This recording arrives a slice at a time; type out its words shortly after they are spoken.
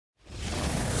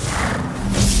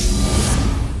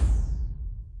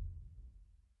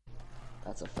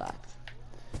That's a fact.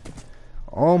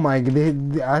 Oh my, I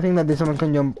think that this one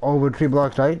can jump over 3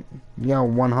 blocks, right? Yeah,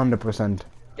 100%.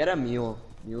 Get a mule.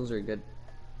 Mules are good.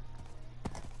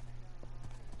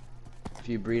 If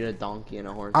you breed a donkey and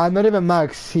a horse. Not even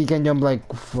max, he can jump like,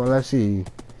 let's see.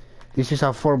 This is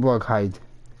a 4 block height.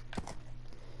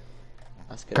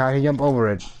 That's good. Can he jump over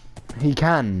it? He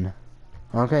can.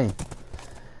 Okay.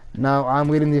 Now I'm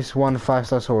getting this one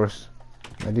 5-star horse.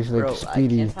 This is like Bro,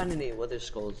 speedy. I can't find any wither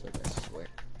skulls, like, I swear.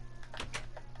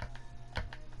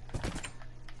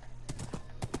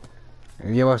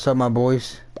 Yeah, what's up, my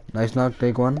boys? Nice knock.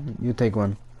 Take one. You take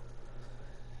one.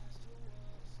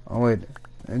 Oh wait.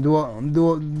 Do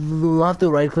I have to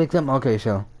right click them? Okay,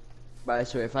 so. But I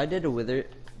swear, if I did a wither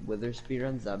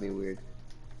speedruns, that'd be weird.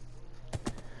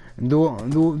 Do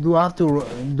I have to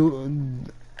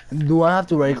do I have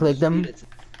to right click them?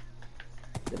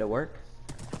 Did it work?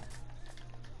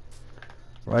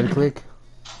 Right click.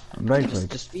 Right click.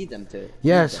 Just feed them to it.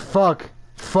 Yes. Fuck.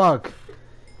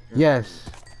 Yes.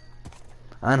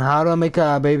 And how do I make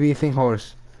a baby thing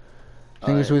horse?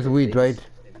 Thing is with wheat, right?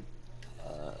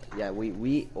 Yeah,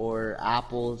 wheat or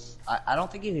apples. I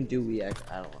don't think you can do wheat. I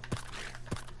don't know.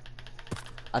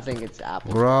 I think it's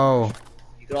apples. Bro.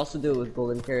 You could also do it with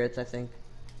golden carrots, I think.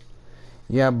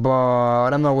 Yeah,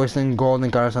 but I'm not wasting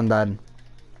golden carrots on that.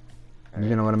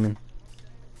 You know what I mean?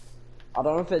 I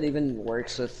don't know if it even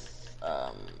works with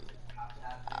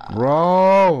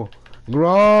Grow!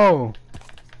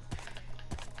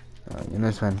 You know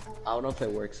it's fine. I don't know if it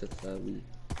works with wheat.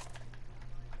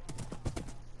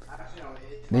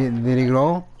 Did he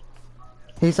grow?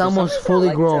 He's almost fully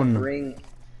grown.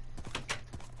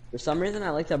 For some reason, I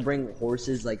like to bring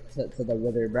horses like to the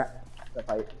wither to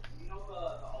fight.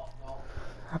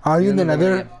 Are you in the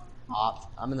nether?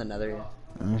 I'm in the nether.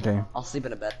 Yeah. Okay. I'll sleep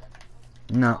in a bed.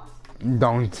 No,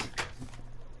 don't.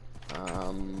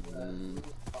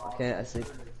 Okay, I sleep.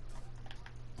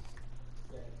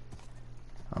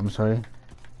 I'm sorry.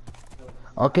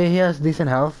 Okay, he has decent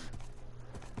health.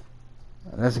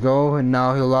 Let's go. And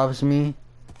now he loves me.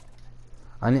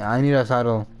 I need a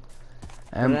saddle.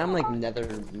 But I'm like nether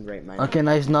right now. Okay,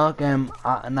 nice knock.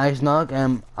 Nice knock.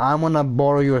 I'm gonna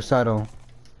borrow your saddle.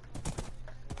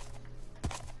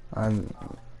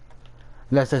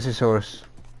 Let's test his horse.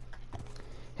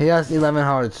 He has 11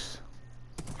 hearts.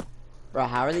 Bro,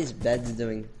 how are these beds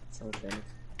doing so much damage?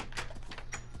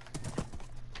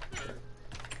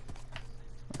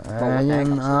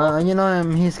 You know,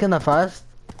 he's kinda fast.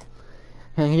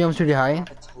 And he jumps really high.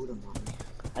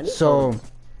 So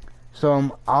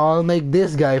I'll make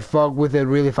this guy fuck with a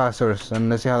really fast horse, and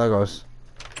let's see how that goes.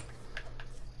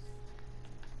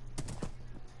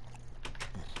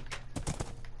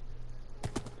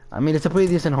 I mean, it's a pretty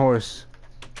decent horse.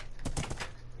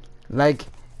 Like,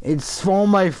 it's oh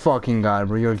my fucking god,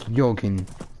 bro. You're joking.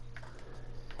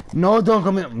 No, don't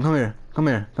come here. Come here. Come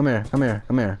here. Come here. Come here.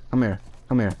 Come here. Come here.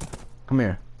 Come here. Come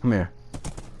here. Come here.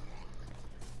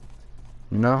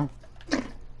 You know?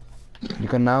 You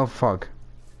can now fuck.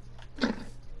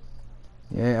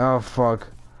 Yeah, oh fuck.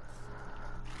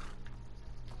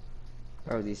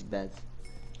 Oh, these beds.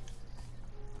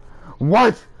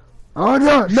 What? Oh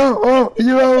no, no, oh,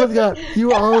 you almost got,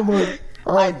 you almost.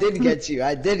 Oh. I did get you,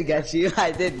 I did get you,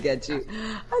 I did get you,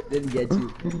 I did get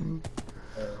you.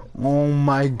 Oh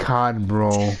my god,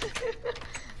 bro.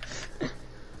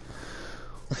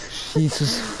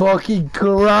 Jesus fucking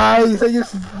Christ,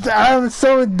 I'm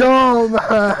so dumb.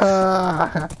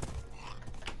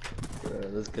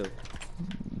 Let's go.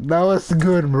 That was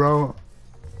good, bro.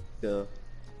 Go.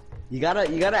 You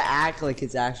gotta act like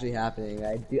it's actually happening.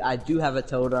 I do have a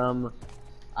totem.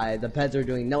 The pets are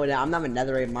doing I'm not in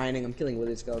netherite mining. I'm killing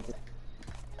wither skeletons.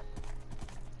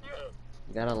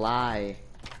 You gotta lie.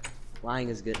 Lying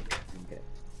is good. Okay.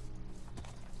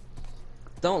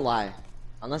 Don't lie,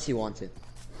 unless you want to.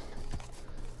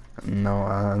 No,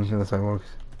 I'm sure that's how it works.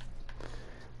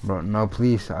 Bro, no,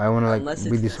 please. I wanna like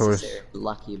be this horse.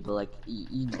 Lucky, but like,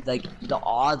 like the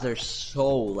odds are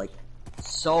so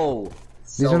so.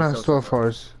 This one has 12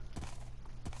 hearts.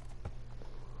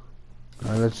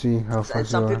 Let's see how fast. And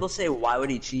some people say, why would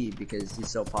he cheat? Because he's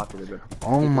so popular. But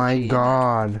oh my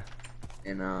god!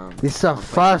 And this is a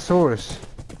fast horse.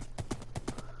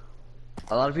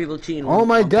 A lot of people cheat. Oh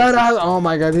my god! Oh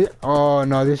my god! Oh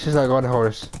no! This is a god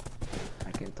horse.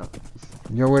 I can't talk.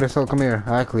 Yo, wait a second. Come here.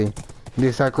 Actually,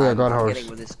 this is actually a god horse.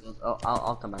 Oh,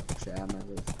 I'll come back. Actually, I have my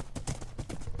list.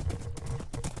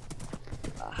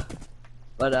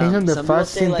 But he's on the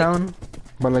fast in town,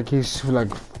 but like he's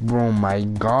like, oh my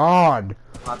god,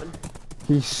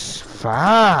 he's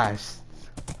fast.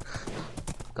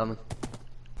 Coming.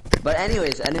 But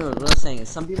anyways, what I was saying is,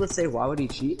 some people say, why would he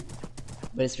cheat?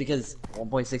 But it's because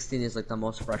 1.16 is like the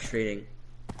most frustrating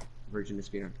version of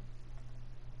speedrun.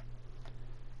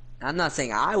 I'm not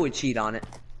saying I would cheat on it,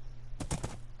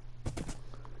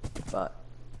 but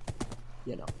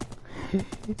you know.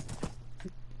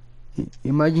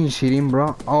 Imagine cheating,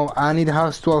 bro. Oh, and it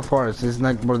has 12 hours. It's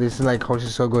like, bro, this is like horse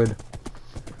is so good.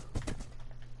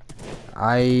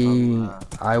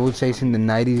 I would say it's in the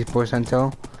 90th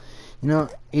percentile. You know,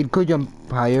 it could jump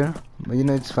higher, but you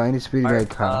know it's fine. It's pretty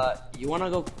like high. You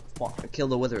wanna go kill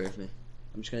the wither with me?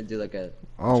 I'm just gonna do like a.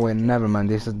 Oh wait, never mind.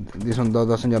 This one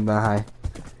doesn't jump that high.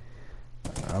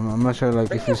 I'm not sure like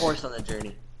Bring if your it's. horse on the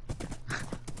journey.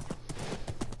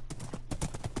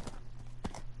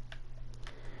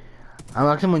 A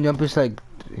maximum jump is like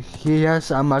he has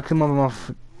a maximum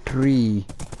of 3.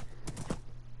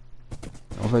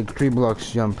 Of like 3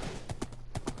 blocks jump.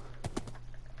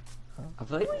 I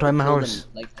feel like we Try could my kill horse.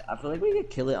 them, like I feel like we could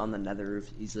kill it on the nether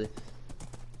roof easily.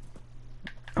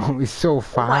 Oh, it's so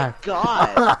far. Oh my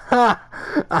god!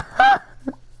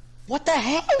 What the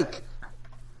heck? Look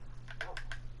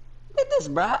at this,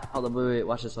 bruh. Hold on, wait,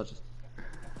 watch this, watch this.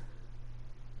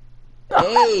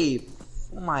 Hey!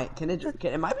 Oh my,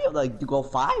 it might be able to like go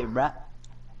 5, bruh.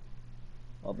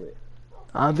 Oh, wait.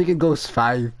 I don't think it goes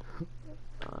 5. Oh,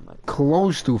 it might.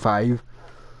 Close to 5.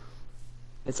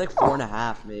 It's like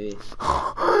 4.5, maybe.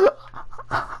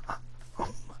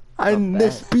 And the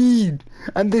speed!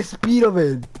 And the speed of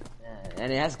it! Yeah,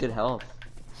 and it has good health.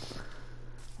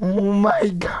 Oh my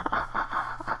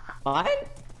god! Mine?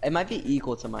 It might be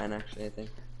equal to mine, actually, I think.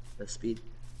 The speed.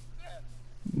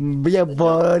 But yeah,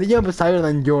 but it jumps higher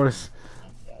than yours.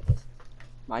 Yeah, it does.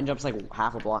 Mine jumps like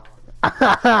half a block.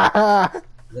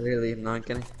 Literally, I'm not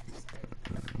kidding.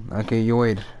 Okay, you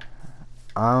wait.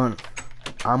 I'm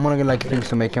gonna get like things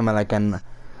to make him like an.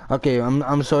 Okay,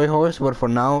 I'm sorry, horse, but for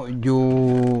now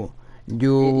you.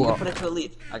 You can put it to a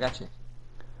lead. I got you.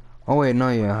 Oh wait, no,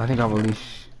 yeah, I think I have a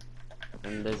leash.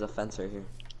 And there's a fence right here.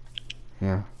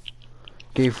 Yeah.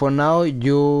 Okay, for now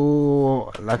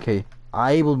you. Okay,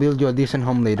 I will build you a decent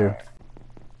home later.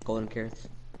 Golden carrots.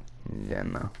 Yeah,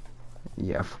 no.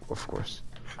 Yeah, of course.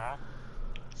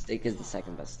 Steak is the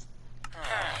second best.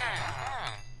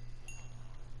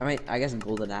 I mean, I guess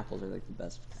golden apples are like the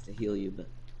best to heal you, but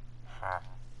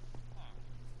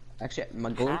actually,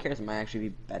 my golden carrots might actually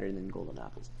be better than golden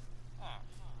apples.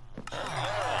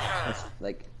 That's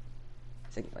like, I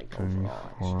think like overall.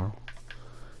 Actually.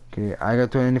 Okay, I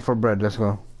got 20 for bread. Let's go.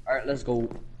 All right, let's go.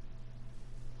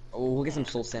 Oh, we'll get some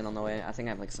soul sand on the way. I think I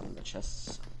have like some in the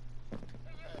chests.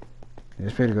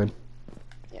 It's pretty good.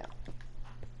 Yeah.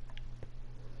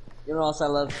 You know what else I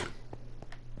love?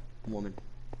 Woman.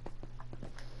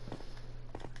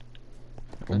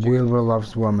 Wilbur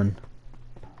loves woman.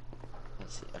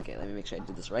 Let's see. Okay, let me make sure I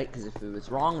did this right, because if it was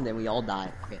wrong, then we all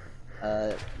die. Okay.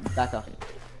 Back up.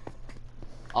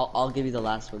 I'll give you the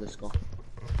last for this goal.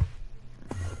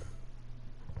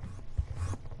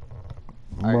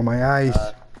 Bro, my eyes.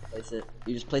 Place it.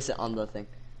 You just place it on the thing,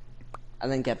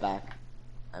 and then get back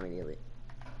immediately.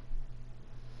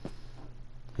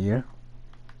 Here?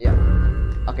 Yeah.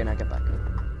 Okay, now get back.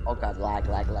 Oh god, lag.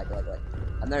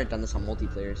 I've never done this on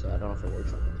multiplayer, so I don't know if it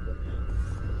works on this, but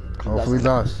Hopefully it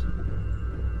does.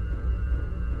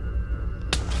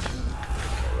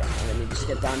 Yeah, let me just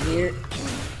get down here. In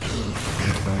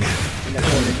the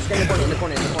corner. Just get in the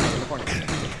corner.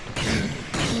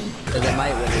 Because it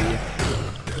might wither you.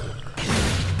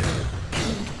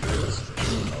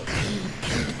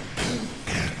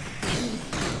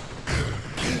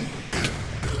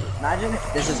 Imagine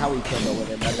this is how we kill the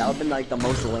wither, but that would have been like the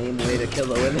most lame way to kill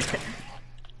the wither.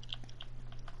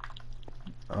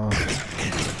 Oh.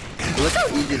 Look how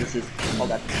easy this is. Oh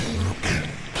god.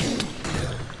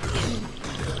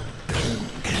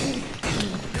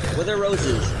 Wither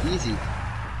roses, easy.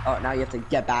 Oh, now you have to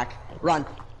get back. Run.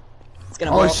 It's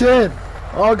gonna blow Oh up. shit!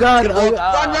 Oh god! It's gonna blow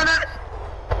up. Run.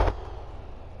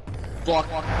 Block.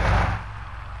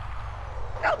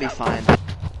 That'll be fine.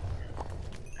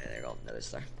 There you go, another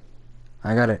star.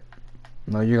 I got it.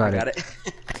 No, you got I it. got it.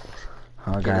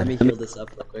 Oh Okay, god. let me heal this up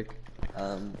real quick.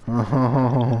 Oh.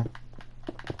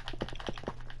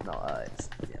 No,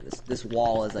 yeah, this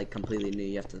wall is like completely new.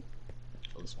 You have to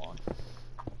fill this wall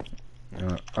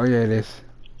in. Oh yeah, it is.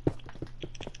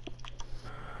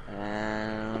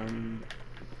 And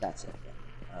that's it.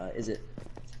 Is it?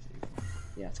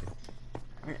 Yeah, it's good.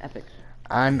 Alright, epic.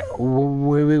 And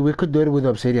we could do it with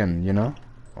obsidian, you know?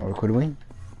 Or could we?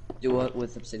 Do it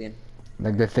with obsidian.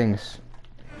 Like the things.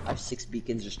 I have 6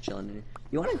 beacons just chilling in here.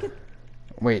 You wanna get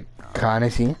Wait, can I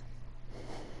see?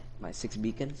 my 6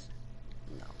 beacons?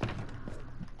 No.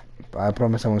 I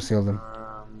promise I won't steal them.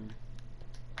 How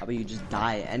about you just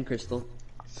die and crystal?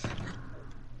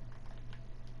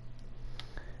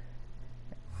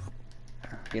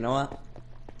 You know what?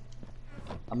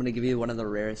 I'm gonna give you one of the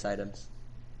rarest items.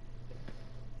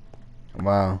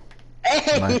 Wow.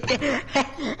 Hey!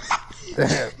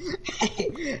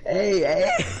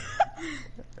 Hey!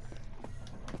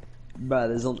 Bro,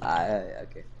 there's only...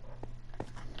 okay.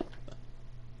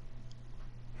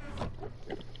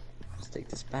 Let's take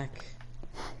this back.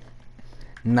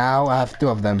 Now I have 2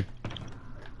 of them.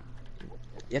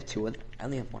 You have 2 of them? I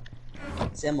only have 1.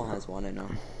 Samuel has 1, I know.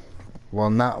 Well,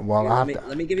 not well. Here,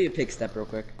 let me give you a pig step real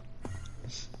quick.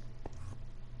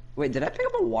 Wait, did I pick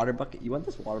up a water bucket? You want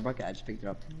this water bucket? I just picked it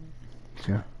up.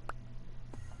 Sure.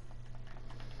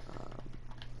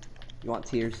 You want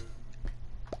tears?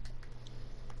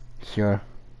 Sure.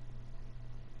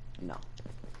 No.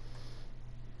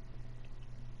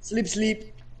 Sleep,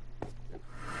 sleep.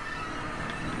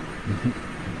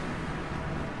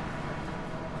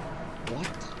 What?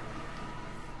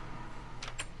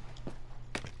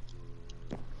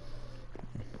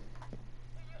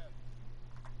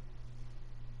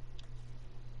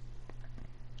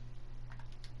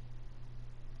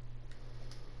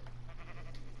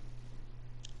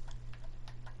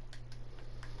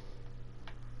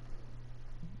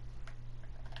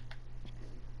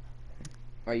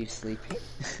 Are you sleeping?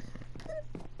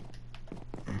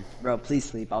 Bro, please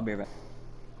sleep. I'll be right back.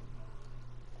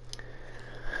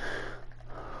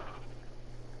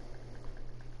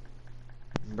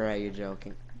 Bruh, you're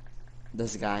joking.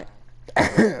 This guy.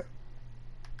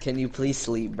 Can you please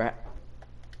sleep, bruh?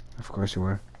 Of course you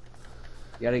were.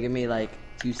 You gotta give me like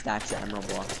 2 stacks of emerald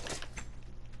blocks.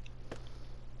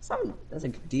 That's a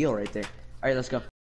good deal right there. Alright, let's go.